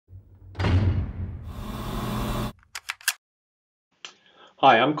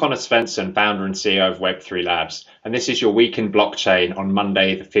Hi, I'm Conor Svensson, founder and CEO of Web3 Labs, and this is your Week in Blockchain on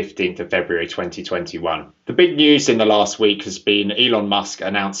Monday, the 15th of February 2021. The big news in the last week has been Elon Musk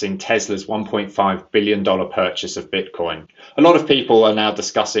announcing Tesla's $1.5 billion purchase of Bitcoin. A lot of people are now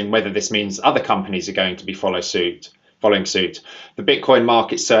discussing whether this means other companies are going to be following suit. The Bitcoin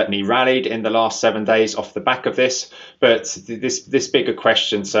market certainly rallied in the last 7 days off the back of this, but this bigger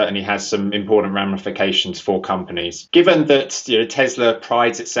question certainly has some important ramifications for companies. Given that Tesla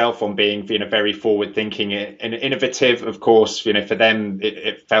prides itself on being very forward-thinking and innovative, of course, for them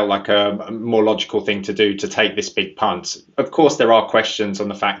it felt like a more logical thing to do to take this big punt. Of course, there are questions on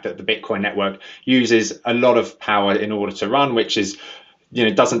the fact that the Bitcoin network uses a lot of power in order to run, which is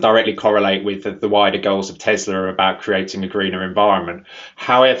doesn't directly correlate with the wider goals of Tesla about creating a greener environment.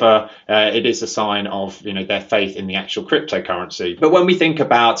 However, it is a sign of their faith in the actual cryptocurrency. But when we think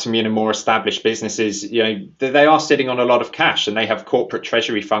about more established businesses, they are sitting on a lot of cash, and they have corporate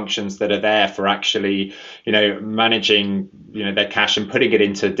treasury functions that are there for actually managing their cash and putting it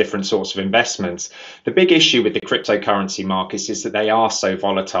into different sorts of investments. The big issue with the cryptocurrency markets is that they are so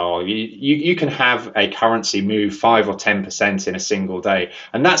volatile. You can have a currency move 5 or 10% in a single day.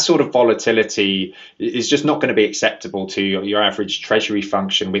 And that sort of volatility is just not going to be acceptable to your average treasury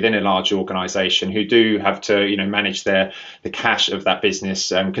function within a large organization who do have to manage the cash of that business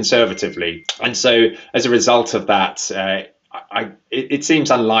conservatively. And so as a result of that, it seems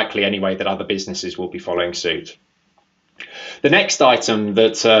unlikely anyway that other businesses will be following suit. The next item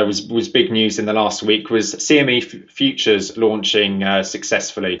that was big news in the last week was CME futures launching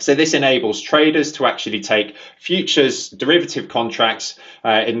successfully. So this enables traders to actually take futures derivative contracts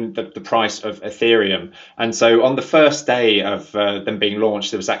in the price of Ethereum. And so on the first day of them being launched,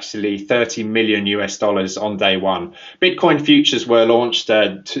 there was actually $30 million on day one. Bitcoin futures were launched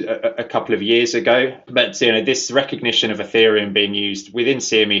a couple of years ago, but this recognition of Ethereum being used within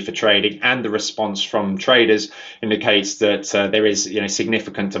CME for trading and the response from traders indicates that there is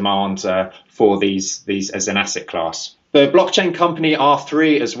significant demand for these as an asset class. The blockchain company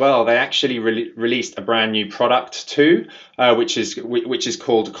R3 as well, they actually released a brand new product too, which is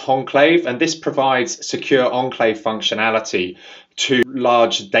called Conclave, and this provides secure enclave functionality to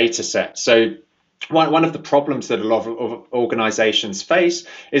large data sets. So one of the problems that a lot of organizations face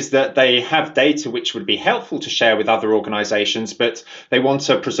is that they have data which would be helpful to share with other organizations, but they want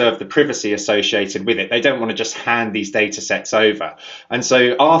to preserve the privacy associated with it. They don't want to just hand these data sets over. And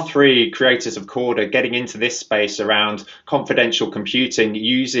so R3, creators of Conor, getting into this space around confidential computing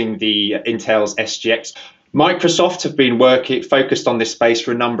using the Intel's SGX. Microsoft have been focused on this space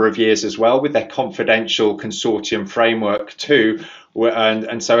for a number of years as well with their confidential consortium framework too.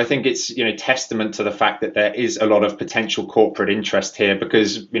 And so I think it's testament to the fact that there is a lot of potential corporate interest here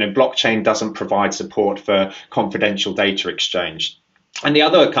because blockchain doesn't provide support for confidential data exchange. And the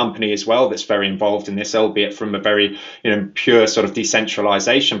other company as well that's very involved in this, albeit from a very pure sort of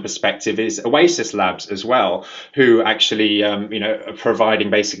decentralization perspective, is Oasis Labs as well, who actually are providing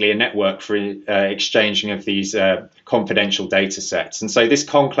basically a network for exchanging of these confidential data sets. And so this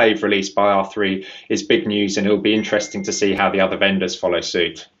Conclave release by R3 is big news, and it'll be interesting to see how the other vendors follow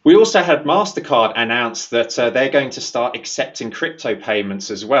suit. We also had MasterCard announce that they're going to start accepting crypto payments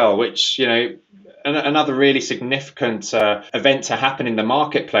as well, which another really significant event to happen in the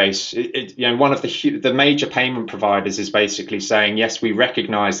marketplace. One of the major payment providers is basically saying, yes, we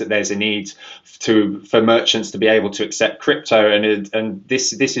recognize that there's a need for merchants to be able to accept crypto, and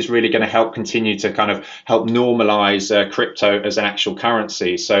this is really going to help continue to kind of help normalize crypto as an actual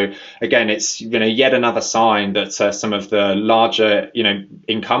currency. So again, it's yet another sign that some of the larger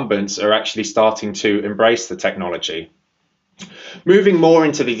incumbents are actually starting to embrace the technology. Moving more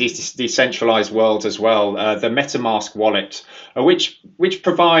into the decentralized world as well, the MetaMask wallet, which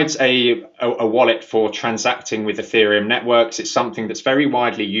provides a wallet for transacting with Ethereum networks. It's something that's very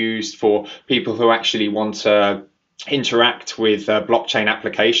widely used for people who actually want to interact with blockchain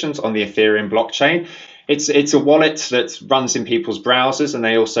applications on the Ethereum blockchain. It's a wallet that runs in people's browsers, and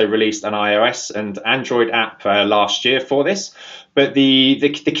they also released an iOS and Android app last year for this. But the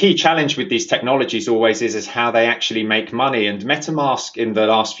key challenge with these technologies always is how they actually make money. And MetaMask in the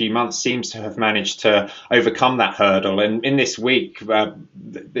last few months seems to have managed to overcome that hurdle. And in this week,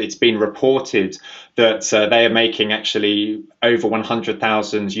 it's been reported that they are making actually over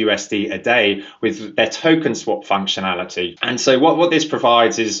 100,000 USD a day with their token swap functionality. And so what this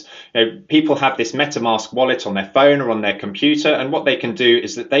provides is people have this MetaMask wallet on their phone or on their computer, and what they can do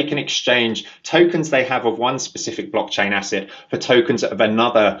is that they can exchange tokens they have of one specific blockchain asset for tokens of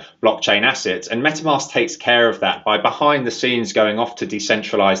another blockchain asset. And MetaMask takes care of that by behind the scenes going off to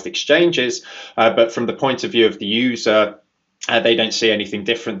decentralized exchanges, but from the point of view of the user, They don't see anything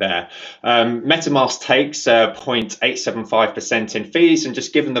different there. MetaMask takes 0.875% in fees, and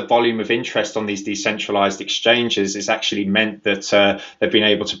just given the volume of interest on these decentralized exchanges, it's actually meant that they've been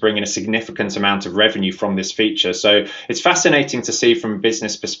able to bring in a significant amount of revenue from this feature. So it's fascinating to see from a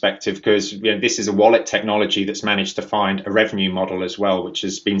business perspective, because this is a wallet technology that's managed to find a revenue model as well, which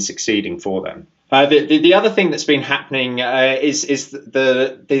has been succeeding for them. The other thing that's been happening is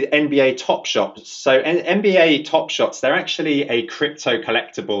the NBA Top Shots. So NBA Top Shots, they're actually a crypto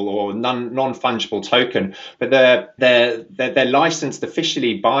collectible or non-fungible token, but they're licensed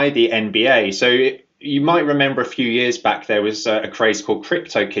officially by the NBA. So you might remember a few years back there was a craze called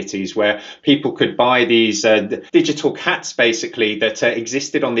crypto kitties, where people could buy these digital cats basically that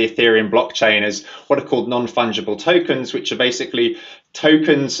existed on the Ethereum blockchain as what are called non-fungible tokens, which are basically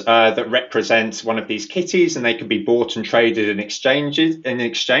tokens that represent one of these kitties, and they can be bought and traded in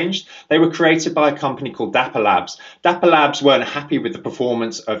exchange. They were created by a company called Dapper Labs. Dapper Labs weren't happy with the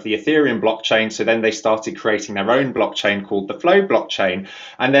performance of the Ethereum blockchain, so then they started creating their own blockchain called the Flow blockchain.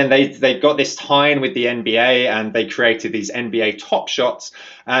 And then they got this tie-in with the NBA, and they created these NBA Top Shots,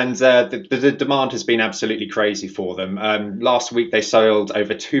 and the demand has been absolutely crazy for them. Last week they sold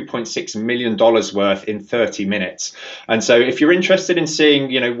over $2.6 million worth in 30 minutes. And so if you're interested in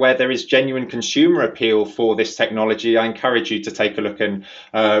seeing where there is genuine consumer appeal for this technology, I encourage you to take a look and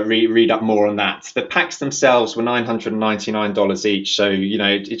read up more on that. The packs themselves were $999 each, so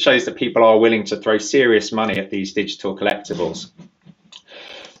it shows that people are willing to throw serious money at these digital collectibles.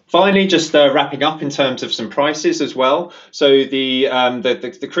 Finally, just wrapping up in terms of some prices as well. So the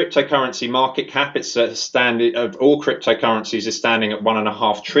cryptocurrency market cap, it's standing of all cryptocurrencies, is standing at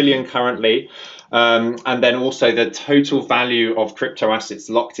 1.5 trillion currently. And then also the total value of crypto assets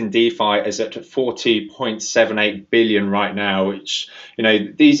locked in DeFi is at 40.78 billion right now, which,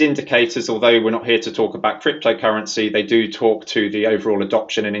 these indicators, although we're not here to talk about cryptocurrency, they do talk to the overall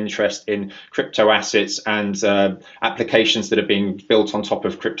adoption and interest in crypto assets and applications that are being built on top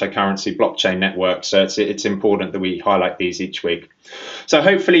of cryptocurrency blockchain networks. So it's important that we highlight these each week. So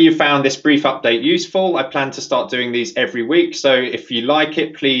hopefully you found this brief update useful. I plan to start doing these every week. So if you like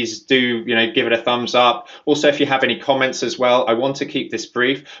it, please do, give it a thumbs up. Also, if you have any comments as well, I want to keep this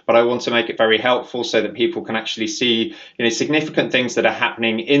brief, but I want to make it very helpful so that people can actually see, significant things that are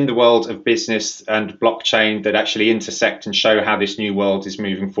happening in the world of business and blockchain that actually intersect and show how this new world is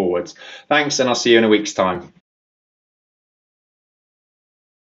moving forward. Thanks, and I'll see you in a week's time.